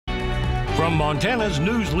From Montana's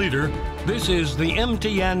news leader, this is the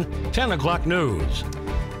MTN 10 o'clock news.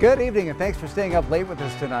 Good evening and thanks for staying up late with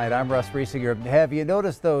us tonight. I'm Russ Riesinger. Have you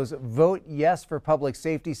noticed those Vote Yes for Public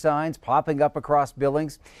Safety signs popping up across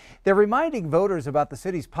Billings? They're reminding voters about the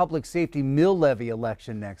city's public safety mill levy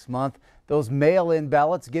election next month. Those mail-in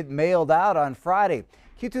ballots get mailed out on Friday.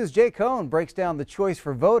 Q2's Jay Cohn breaks down the choice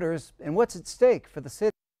for voters and what's at stake for the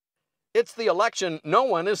city. It's the election no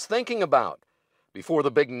one is thinking about. Before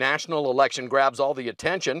the big national election grabs all the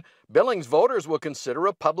attention, Billings voters will consider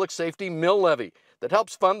a public safety mill levy that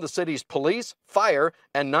helps fund the city's police, fire,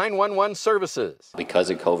 and 911 services. Because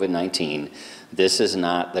of COVID-19, this is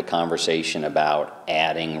not the conversation about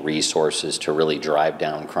adding resources to really drive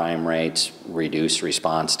down crime rates, reduce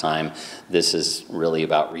response time. This is really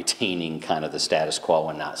about retaining kind of the status quo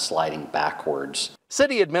and not sliding backwards.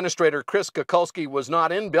 City Administrator Chris Kukulski was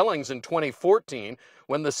not in Billings in 2014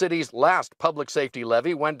 when the city's last public safety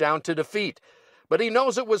levy went down to defeat. But he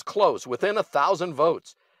knows it was close, within 1,000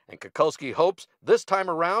 votes. And Kukulski hopes this time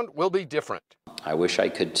around will be different. I wish I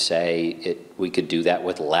could say we could do that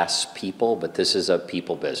with less people, but this is a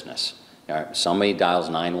people business. Somebody dials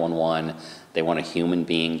 911, they want a human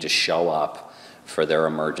being to show up for their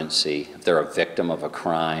emergency. If they're a victim of a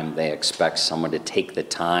crime, they expect someone to take the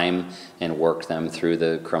time and work them through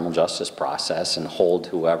the criminal justice process and hold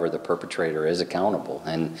whoever the perpetrator is accountable.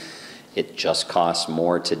 And it just costs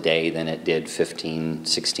more today than it did 15,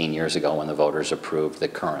 16 years ago when the voters approved the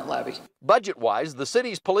current levy. Budget-wise, the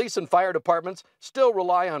city's police and fire departments still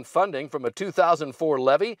rely on funding from a 2004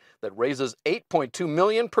 levy that raises $8.2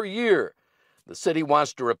 million per year. The city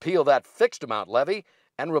wants to repeal that fixed amount levy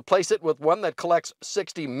and replace it with one that collects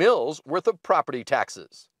 60 mills worth of property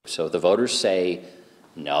taxes. So if the voters say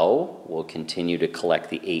no, we'll continue to collect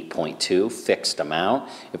the 8.2 fixed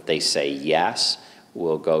amount. If they say yes,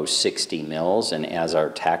 we'll go 60 mills, and as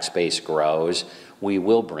our tax base grows, we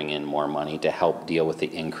will bring in more money to help deal with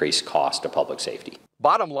the increased cost of public safety.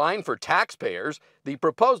 Bottom line for taxpayers, the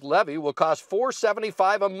proposed levy will cost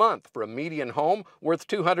 $475 a month for a median home worth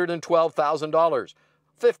 $212,000,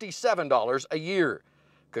 $57 a year.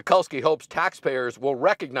 Kukulski hopes taxpayers will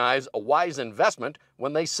recognize a wise investment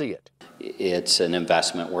when they see it. It's an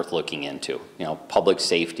investment worth looking into. You know, public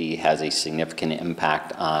safety has a significant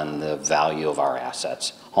impact on the value of our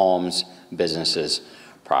assets, homes, businesses,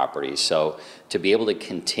 properties. So to be able to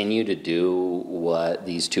continue to do what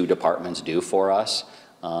these two departments do for us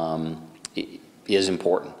is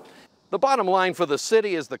important. The bottom line for the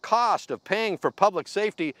city is the cost of paying for public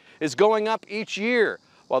safety is going up each year,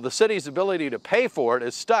 while the city's ability to pay for it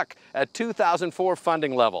is stuck at 2004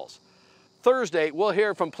 funding levels. Thursday, we'll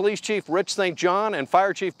hear from Police Chief Rich St. John and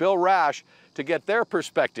Fire Chief Bill Rash to get their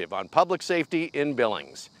perspective on public safety in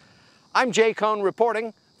Billings. I'm Jay Cohn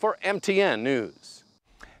reporting for MTN News.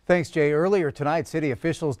 Thanks, Jay. Earlier tonight, city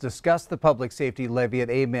officials discussed the public safety levy at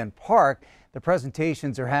Amen Park. The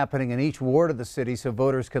presentations are happening in each ward of the city so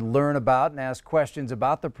voters can learn about and ask questions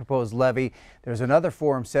about the proposed levy. There's another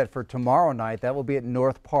forum set for tomorrow night. That will be at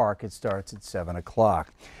North Park. It starts at 7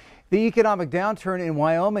 o'clock. The economic downturn in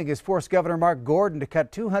Wyoming has forced Governor Mark Gordon to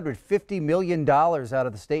cut $250 million out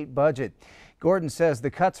of the state budget. Gordon says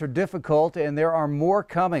the cuts are difficult and there are more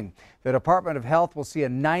coming. The Department of Health will see a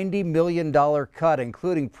 $90 million cut,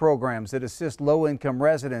 including programs that assist low-income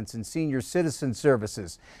residents and senior citizen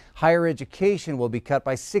services. Higher education will be cut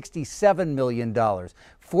by $67 million,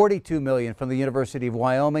 $42 million from the University of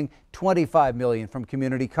Wyoming, $25 million from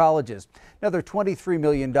community colleges. Another $23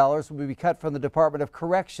 million will be cut from the Department of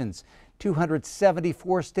Corrections.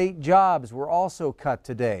 274 state jobs were also cut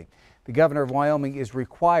today. The governor of Wyoming is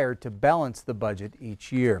required to balance the budget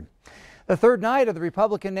each year. The third night of the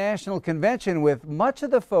Republican National Convention, with much of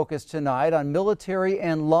the focus tonight on military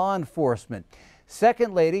and law enforcement.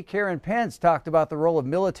 Second Lady Karen Pence talked about the role of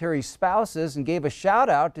military spouses and gave a shout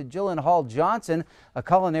out to Gyllenhaal Johnson, a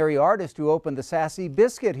culinary artist who opened the Sassy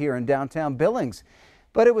Biscuit here in downtown Billings.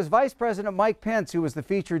 But it was Vice President Mike Pence who was the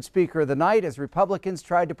featured speaker of the night as Republicans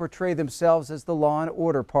tried to portray themselves as the law and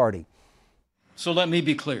order party. So let me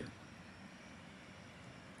be clear.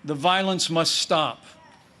 The violence must stop,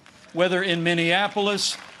 whether in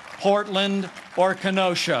Minneapolis, Portland, or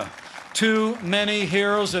Kenosha. Too many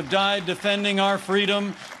heroes have died defending our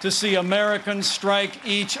freedom to see Americans strike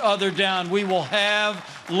each other down. We will have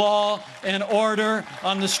law and order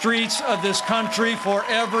on the streets of this country for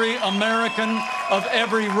every American of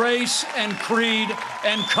every race and creed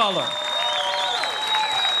and color.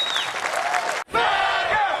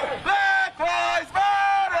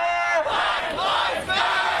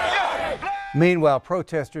 Meanwhile,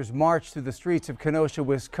 protesters marched through the streets of Kenosha,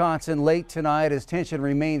 Wisconsin late tonight as tension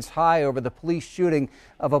remains high over the police shooting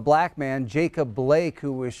of a black man, Jacob Blake,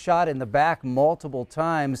 who was shot in the back multiple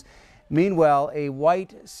times. Meanwhile, a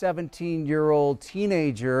white 17-year-old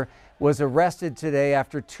teenager was arrested today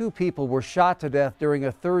after 2 people were shot to death during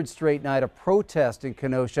a third straight night of protest in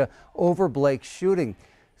Kenosha over Blake's shooting.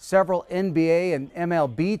 Several NBA and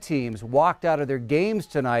MLB teams walked out of their games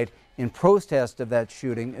tonight in protest of that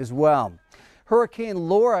shooting as well. Hurricane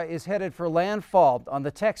Laura is headed for landfall on the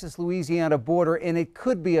Texas-Louisiana border, and it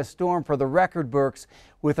could be a storm for the record books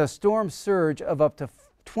with a storm surge of up to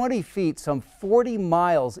 20 feet, some 40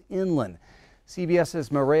 miles inland.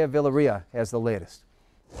 CBS's Maria Villarreal has the latest.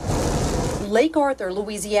 Lake Arthur,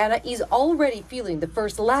 Louisiana is already feeling the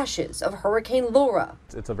first lashes of Hurricane Laura.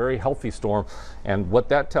 It's a very healthy storm, and what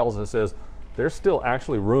that tells us is there's still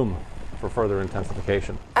actually room for further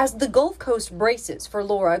intensification. As the Gulf Coast braces for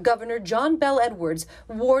Laura, Governor John Bell Edwards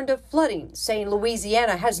warned of flooding, saying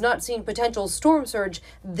Louisiana has not seen potential storm surge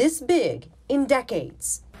this big in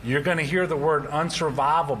decades. You're going to hear the word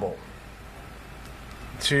unsurvivable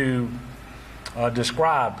to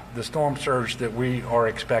describe the storm surge that we are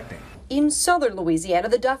expecting. In southern Louisiana,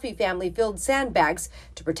 the Duffy family filled sandbags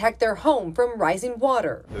to protect their home from rising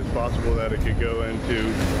water. It's possible that it could go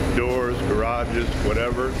into doors, garages,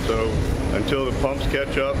 whatever. So until the pumps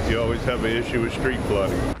catch up, you always have an issue with street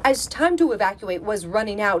flooding. As time to evacuate was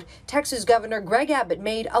running out, Texas Governor Greg Abbott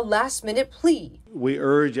made a last-minute plea. We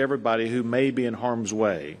urge everybody who may be in harm's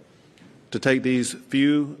way to take these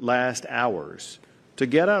few last hours to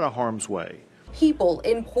get out of harm's way. People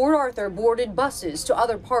in Port Arthur boarded buses to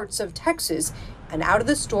other parts of Texas and out of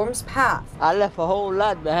the storm's path. I left a whole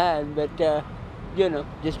lot behind, but,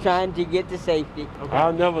 just trying to get to safety. Okay. I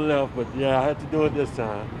never left, but yeah, I had to do it this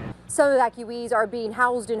time. Some evacuees are being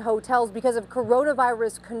housed in hotels because of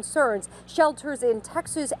coronavirus concerns. Shelters in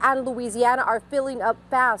Texas and Louisiana are filling up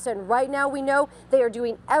fast, and right now we know they are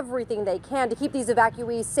doing everything they can to keep these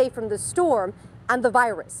evacuees safe from the storm and the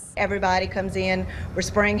virus. Everybody comes in, we're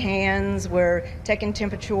spraying hands, we're taking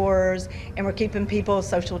temperatures, and we're keeping people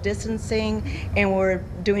social distancing, and we're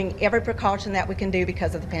doing every precaution that we can do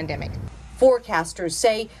because of the pandemic. Forecasters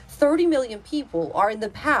say 30 million people are in the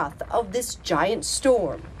path of this giant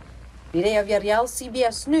storm. Maria Villarreal,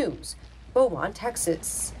 CBS News, Beaumont,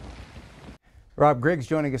 Texas. Rob Griggs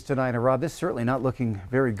joining us tonight. And Rob, this is certainly not looking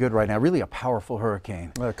very good right now. Really a powerful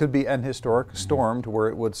hurricane. Well, it could be an historic storm to where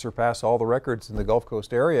it would surpass all the records in the Gulf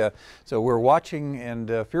Coast area. So we're watching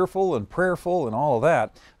and fearful and prayerful and all of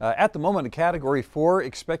that. At the moment, a Category 4,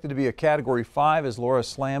 expected to be a Category 5 as Laura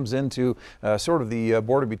slams into sort of the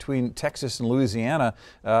border between Texas and Louisiana.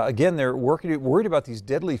 Again, they're worried about these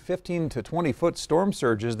deadly 15 to 20 foot storm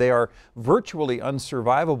surges. They are virtually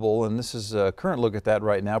unsurvivable, and this is a current look at that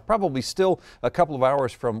right now. Probably still a couple of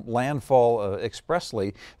hours from landfall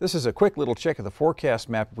expressly. This is a quick little check of the forecast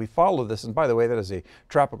map. We follow this, and by the way, that is a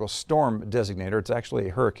tropical storm designator. It's actually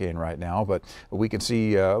a hurricane right now, but we can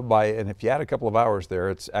see and if you add a couple of hours there,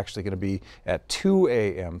 it's actually going to be at 2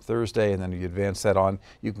 a.m. Thursday, and then you advance that on,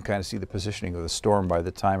 you can kind of see the positioning of the storm by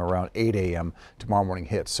the time around 8 a.m. tomorrow morning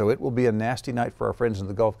hits. So it will be a nasty night for our friends in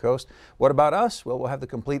the Gulf Coast. What about us? Well, we'll have the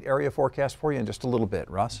complete area forecast for you in just a little bit.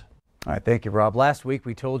 Russ? All right, thank you, Rob. Last week,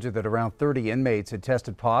 we told you that around 30 inmates had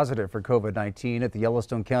tested positive for COVID-19 at the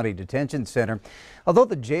Yellowstone County Detention Center. Although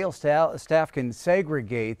the jail staff can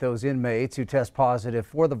segregate those inmates who test positive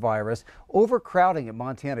for the virus, overcrowding at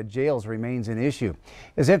Montana jails remains an issue.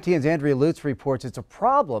 As MTN's Andrea Lutz reports, it's a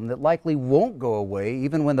problem that likely won't go away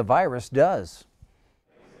even when the virus does.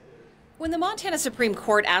 When the Montana Supreme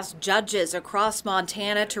Court asked judges across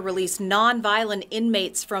Montana to release nonviolent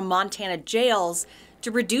inmates from Montana jails to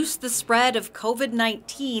reduce the spread of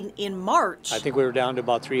COVID-19 in March. I think we were down to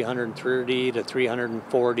about 330 to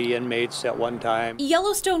 340 inmates at one time.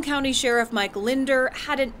 Yellowstone County Sheriff Mike Linder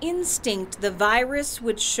had an instinct the virus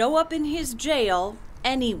would show up in his jail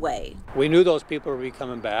anyway. We knew those people would be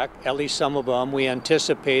coming back, at least some of them. We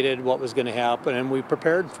anticipated what was going to happen, and we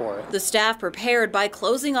prepared for it. The staff prepared by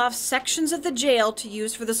closing off sections of the jail to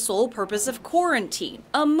use for the sole purpose of quarantine,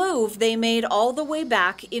 a move they made all the way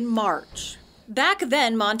back in March. Back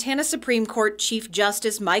then, Montana Supreme Court Chief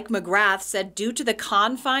Justice Mike McGrath said due to the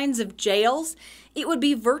confines of jails, it would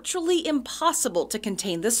be virtually impossible to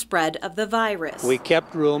contain the spread of the virus. We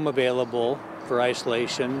kept room available for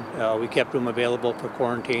isolation. We kept room available for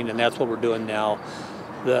quarantine, and that's what we're doing now.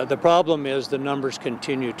 The problem is the numbers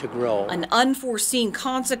continue to grow. An unforeseen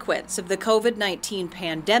consequence of the COVID-19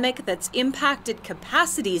 pandemic that's impacted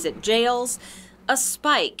capacities at jails. a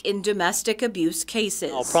spike in domestic abuse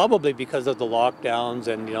cases. Probably because of the lockdowns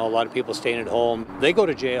and, a lot of people staying at home. They go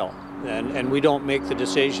to jail. And we don't make the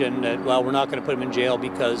decision that, well, we're not going to put them in jail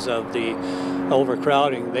because of the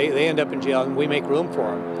overcrowding. They end up in jail and we make room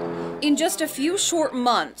for them. In just a few short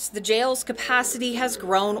months, the jail's capacity has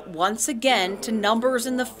grown once again to numbers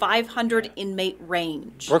in the 500 inmate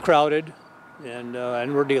range. We're crowded and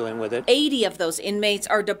we're dealing with it. 80 of those inmates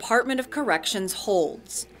are Department of Corrections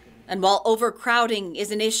holds. And while overcrowding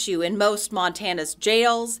is an issue in most Montana's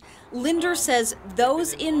jails, Linder says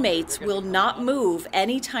those inmates will not move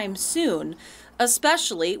anytime soon,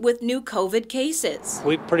 especially with new COVID cases.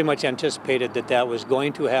 We pretty much anticipated that was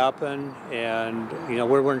going to happen, and we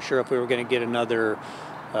weren't sure if we were going to get another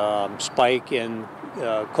spike in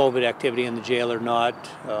COVID activity in the jail or not.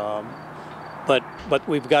 But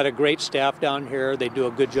we've got a great staff down here. They do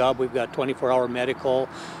a good job. We've got 24-hour medical,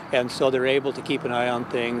 and so they're able to keep an eye on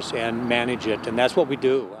things and manage it, and that's what we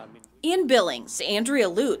do. In Billings, Andrea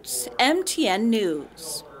Lutz, MTN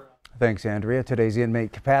News. Thanks, Andrea. Today's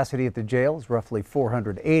inmate capacity at the jail is roughly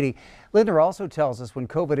 480. Linder also tells us when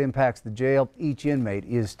COVID impacts the jail, each inmate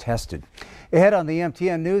is tested. Ahead on the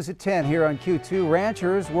MTN News at 10 here on Q2,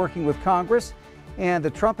 ranchers working with Congress and the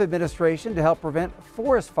Trump administration to help prevent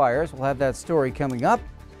forest fires. We'll have that story coming up.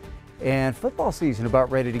 And football season about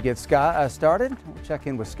ready to get started. We'll check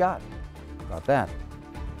in with Scott about that.